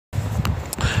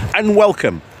and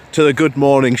welcome to the Good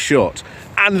Morning Short.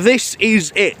 And this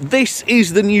is it. This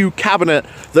is the new cabinet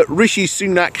that Rishi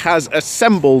Sunak has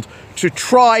assembled to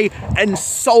try and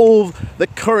solve the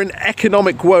current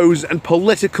economic woes and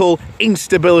political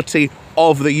instability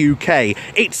of the UK.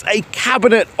 It's a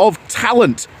cabinet of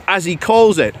talent, as he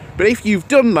calls it. But if you've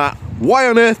done that, why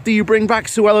on earth do you bring back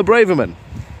Suella Braverman?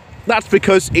 That's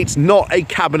because it's not a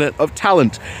cabinet of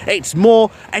talent. It's more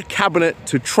a cabinet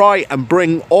to try and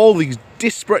bring all these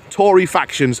disparate Tory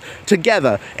factions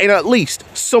together in at least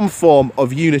some form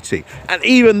of unity. And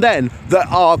even then, there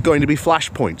are going to be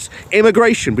flashpoints.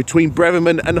 Immigration between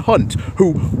Braverman and Hunt,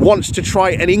 who wants to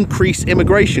try and increase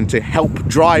immigration to help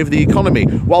drive the economy,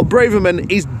 while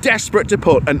Braverman is desperate to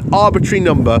put an arbitrary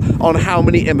number on how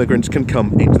many immigrants can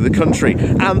come into the country.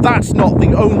 And that's not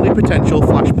the only potential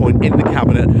flashpoint in the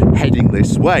cabinet heading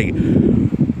this way.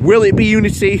 Will it be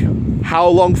unity? How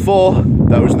long for?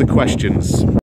 Those are the questions.